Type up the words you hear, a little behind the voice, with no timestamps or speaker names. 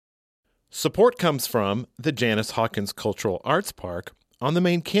Support comes from the Janice Hawkins Cultural Arts Park on the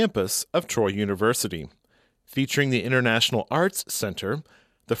main campus of Troy University, featuring the International Arts Center,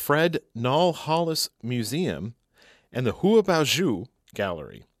 the Fred Nall Hollis Museum, and the Huabaoju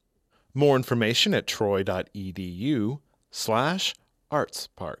Gallery. More information at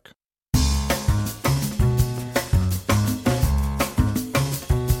troy.edu/artspark.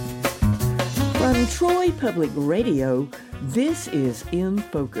 From Troy Public Radio, this is In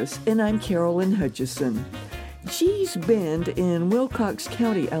Focus, and I'm Carolyn Hutcheson. Gee's Bend in Wilcox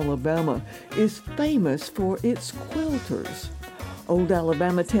County, Alabama, is famous for its quilters. Old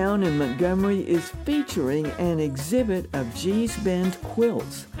Alabama Town in Montgomery is featuring an exhibit of Gee's Bend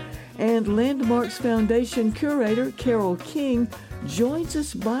quilts. And Landmarks Foundation curator Carole King joins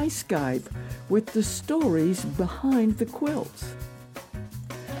us by Skype with the stories behind the quilts.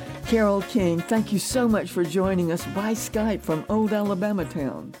 Carole King, thank you so much for joining us by Skype from Old Alabama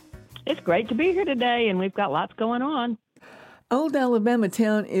Town. It's great to be here today, and we've got lots going on. Old Alabama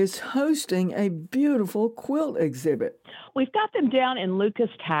Town is hosting a beautiful quilt exhibit. We've got them down in Lucas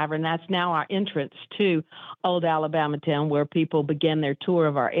Tavern. That's now our entrance to Old Alabama Town, where people begin their tour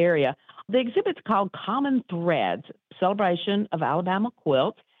of our area. The exhibit's called Common Threads, Celebration of Alabama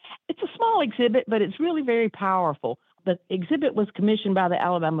Quilts. It's a small exhibit, but it's really very powerful. The exhibit was commissioned by the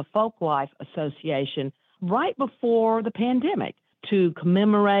Alabama Folklife Association right before the pandemic to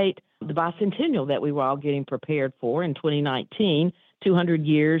commemorate the bicentennial that we were all getting prepared for in 2019, 200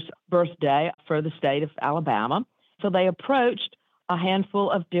 years birthday for the state of Alabama. So they approached a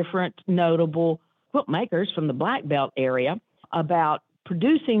handful of different notable quilt makers from the Black Belt area about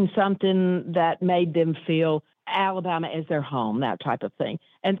producing something that made them feel Alabama as their home, that type of thing,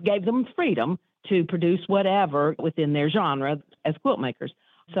 and gave them freedom to produce whatever within their genre as quilt makers.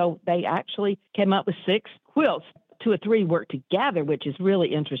 So they actually came up with 6 quilts. 2 or 3 work together, which is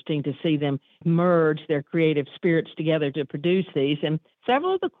really interesting to see them merge their creative spirits together to produce these. And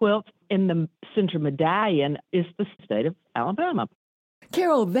several of the quilts in the center medallion is the state of Alabama.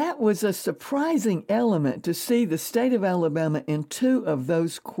 Carole, that was a surprising element to see the state of Alabama in 2 of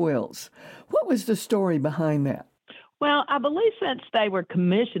those quilts. What was the story behind that? Well, I believe since they were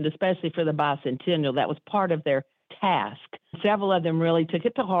commissioned, especially for the bicentennial, that was part of their task. Several of them really took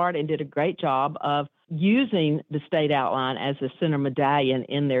it to heart and did a great job of using the state outline as a center medallion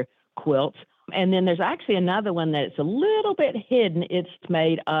in their quilts. And then there's actually another one that's a little bit hidden. It's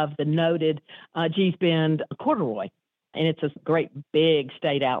made of the noted Gee's Bend corduroy. And it's a great big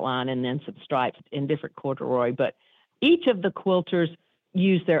state outline and then some stripes in different corduroy. But each of the quilters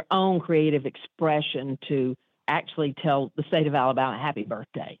use their own creative expression to actually tell the state of Alabama happy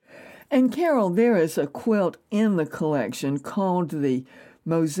birthday. And Carole, there is a quilt in the collection called the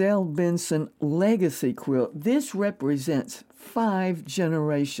Moselle Benson Legacy Quilt. This represents 5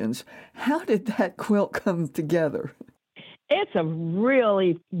 generations. How did that quilt come together? It's a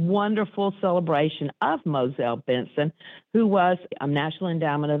really wonderful celebration of Moselle Benson, who was a National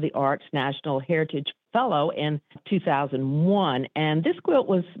Endowment of the Arts National Heritage Fellow in 2001. And this quilt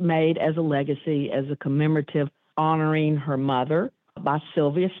was made as a legacy, as a commemorative honoring her mother by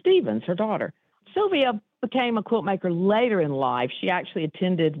Sylvia Stevens, her daughter. Sylvia became a quilt maker later in life. She actually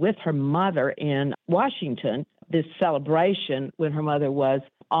attended with her mother in Washington this celebration when her mother was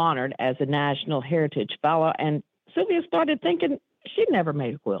honored as a National Heritage Fellow. And Sylvia started thinking she'd never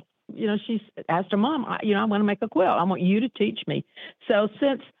made a quilt. She asked her mom, I want to make a quilt. I want you to teach me. So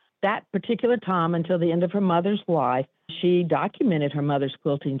since that particular time until the end of her mother's life, she documented her mother's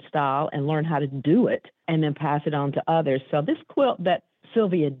quilting style and learned how to do it and then pass it on to others. So this quilt that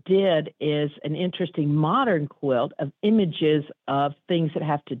Sylvia did is an interesting modern quilt of images of things that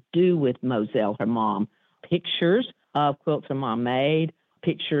have to do with Moselle, her mom. Pictures of quilts her mom made,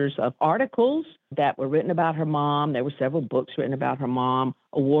 pictures of articles that were written about her mom. There were several books written about her mom,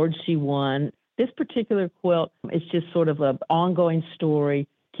 awards she won. This particular quilt is just sort of an ongoing story,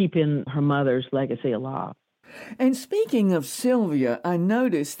 keeping her mother's legacy alive. And speaking of Sylvia, I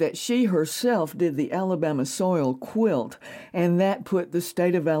noticed that she herself did the Alabama soil quilt, and that put the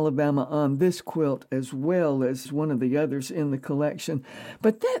state of Alabama on this quilt as well as one of the others in the collection.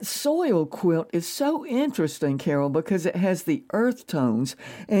 But that soil quilt is so interesting, Carole, because it has the earth tones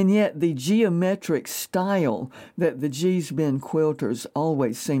and yet the geometric style that the Gee's Bend quilters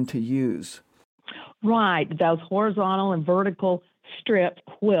always seem to use. Right, those horizontal and vertical strip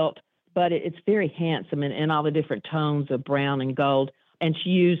quilt, but it's very handsome in all the different tones of brown and gold. And she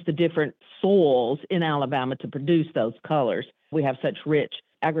used the different soils in Alabama to produce those colors. We have such rich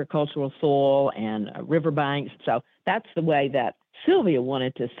agricultural soil and riverbanks. So that's the way that Sylvia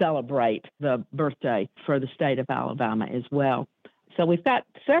wanted to celebrate the birthday for the state of Alabama as well. So we've got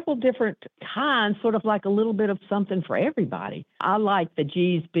several different kinds, sort of like a little bit of something for everybody. I like the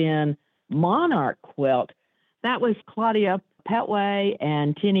G's Bend Monarch quilt. That was Claudia Petway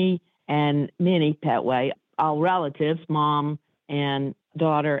and Tinny and Minnie Petway, all relatives, mom and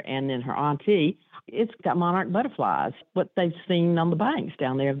daughter, and then her auntie. It's got monarch butterflies, what they've seen on the banks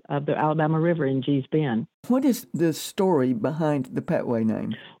down there of the Alabama River in G's Bend. What is the story behind the Petway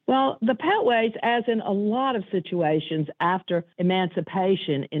name? Well, the Petways, as in a lot of situations after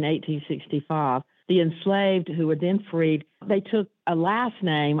emancipation in 1865, the enslaved who were then freed, they took a last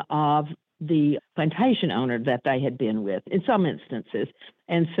name of the plantation owner that they had been with in some instances.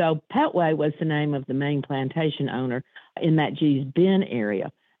 And so Petway was the name of the main plantation owner in that G's Bend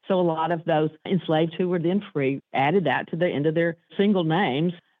area. So a lot of those enslaved who were then free added that to the end of their single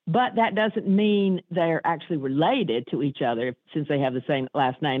names. But that doesn't mean they're actually related to each other since they have the same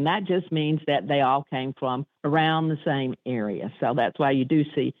last name. That just means that they all came from around the same area. So that's why you do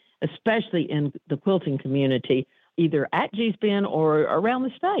see, especially in the quilting community, either at G's Bend or around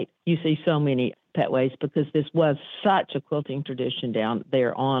the state, you see so many Petways because this was such a quilting tradition down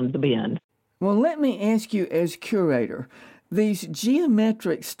there on the Bend. Well, let me ask you as curator, these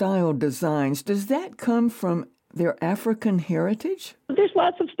geometric style designs, does that come from their African heritage? There's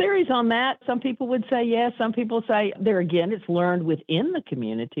lots of theories on that. Some people would say yes. Some people say there again, it's learned within the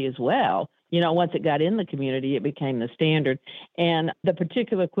community as well. You know, once it got in the community, it became the standard. And the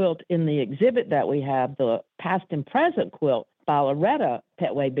particular quilt in the exhibit that we have, the past and present quilt by Loretta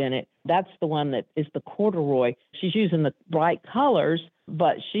Petway Bennett, that's the one that is the corduroy. She's using the bright colors,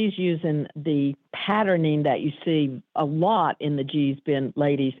 but she's using the patterning that you see a lot in the G's Bend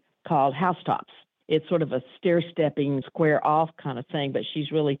ladies called housetops. It's sort of a stair-stepping, square-off kind of thing, but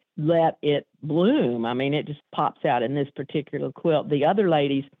she's really let it bloom. I mean, it just pops out in this particular quilt. The other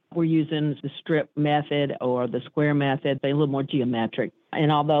ladies were using the strip method or the square method. They're a little more geometric.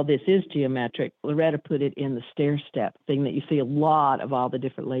 And although this is geometric, Loretta put it in the stair-step thing that you see a lot of all the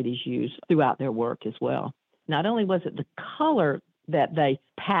different ladies use throughout their work as well. Not only was it the color that they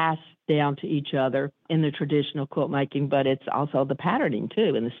pass down to each other in the traditional quilt making, but it's also the patterning,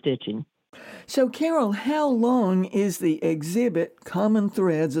 too, and the stitching. So, Carol, how long is the exhibit, Common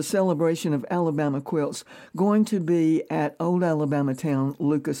Threads, a celebration of Alabama quilts, going to be at Old Alabama Town,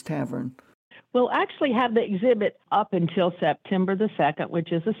 Lucas Tavern? We'll actually have the exhibit up until September the 2nd,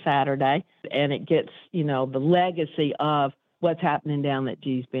 which is a Saturday, and it gets, you know, the legacy of what's happening down at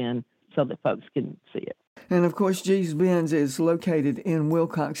G's Bend so that folks can see it. And, of course, G's Bend is located in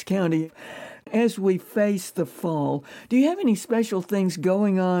Wilcox County. As we face the fall, do you have any special things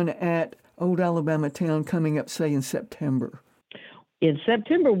going on at Old Alabama Town coming up, say, in September? In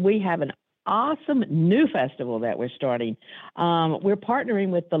September, we have an awesome new festival that we're starting. We're partnering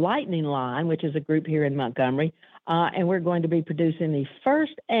with the Lightning Line, which is a group here in Montgomery, and we're going to be producing the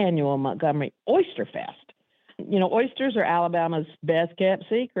first annual Montgomery Oyster Fest. You know, oysters are Alabama's best-kept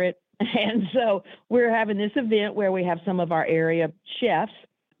secret, and so we're having this event where we have some of our area chefs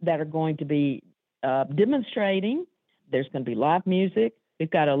that are going to be demonstrating. There's going to be live music. We've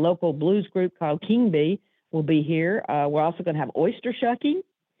got a local blues group called King Bee will be here. We're also going to have oyster shucking.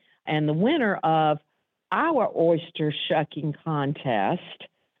 And the winner of our oyster shucking contest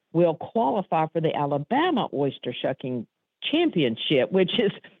will qualify for the Alabama Oyster Shucking Championship, which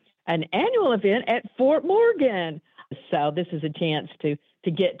is an annual event at Fort Morgan. So this is a chance to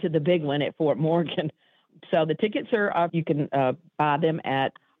get to the big one at Fort Morgan. So the tickets are, you can buy them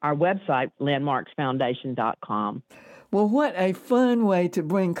at our website, landmarksfoundation.com. Well, what a fun way to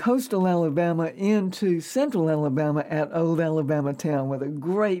bring coastal Alabama into central Alabama at Old Alabama Town with a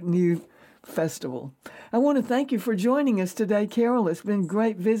great new festival. I want to thank you for joining us today, Carol. It's been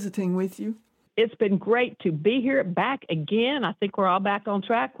great visiting with you. It's been great to be here back again. I think we're all back on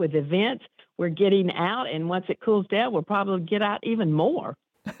track with events. We're getting out, and once it cools down, we'll probably get out even more.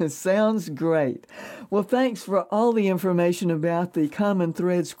 Sounds great. Well, thanks for all the information about the Common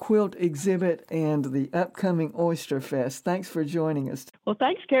Threads Quilt Exhibit and the upcoming Oyster Fest. Thanks for joining us. Well,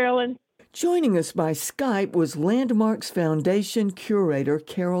 thanks, Carolyn. Joining us by Skype was Landmarks Foundation Curator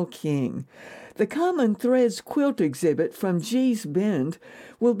Carole King. The Common Threads Quilt Exhibit from G's Bend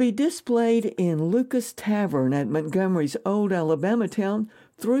will be displayed in Lucas Tavern at Montgomery's Old Alabama Town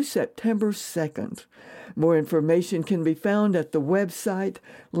through September 2nd. More information can be found at the website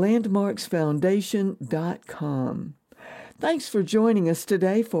landmarksfoundation.com. Thanks for joining us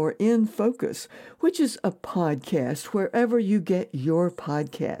today for In Focus, which is a podcast wherever you get your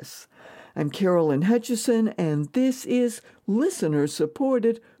podcasts. I'm Carolyn Hutcheson, and this is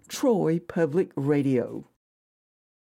listener-supported Troy Public Radio.